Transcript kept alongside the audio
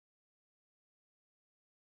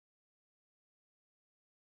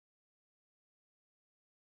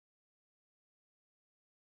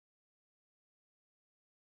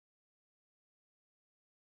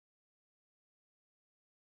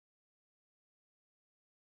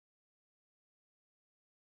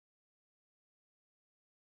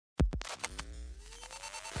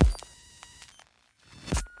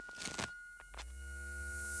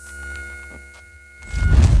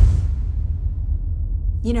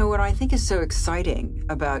You know, what I think is so exciting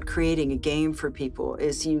about creating a game for people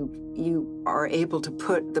is you are able to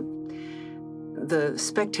put the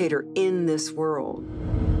spectator in this world.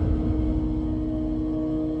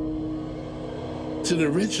 It's an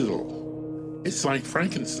original. It's like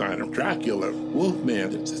Frankenstein or Dracula,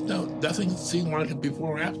 Wolfman. It's just nothing seen like it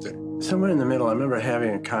before or after. Somewhere in the middle, I remember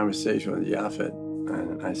having a conversation with Yaphet,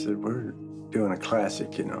 and I said, "We're doing a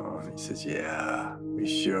classic, you know." And he says, "Yeah, we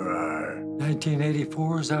sure are."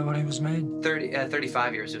 1984, is that when he was made?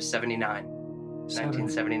 35 years, it was 79.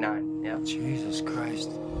 1979, yeah. Jesus Christ.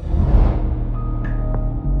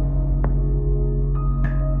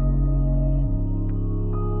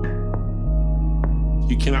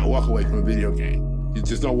 You cannot walk away from a video game.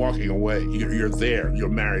 There's no walking away. You're there. You're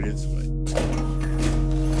married into it.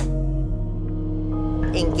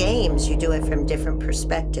 In games, you do it from different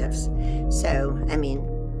perspectives. So, I mean,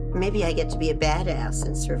 maybe I get to be a badass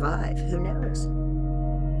and survive. Who knows?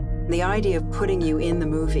 The idea of putting you in the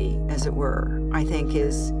movie, as it were, I think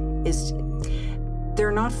is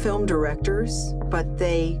they're not film directors, but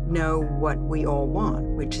they know what we all want,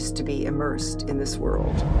 which is to be immersed in this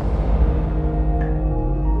world.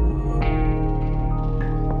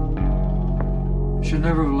 Should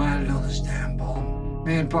never have landed on this damn ball.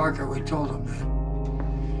 Me and Parker, we told him that.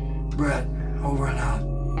 Brett, over and out.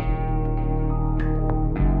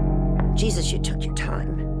 Jesus, you took your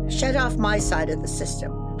time. Shut off my side of the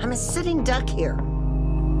system. I'm a sitting duck here.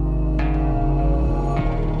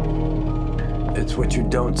 It's what you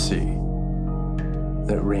don't see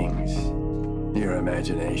that rings your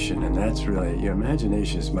imagination, and that's really, your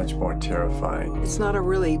imagination is much more terrifying. It's not a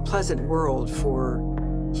really pleasant world for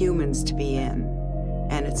humans to be in,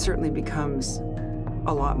 and it certainly becomes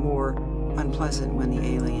a lot more unpleasant when the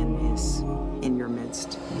alien is in your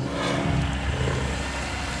midst.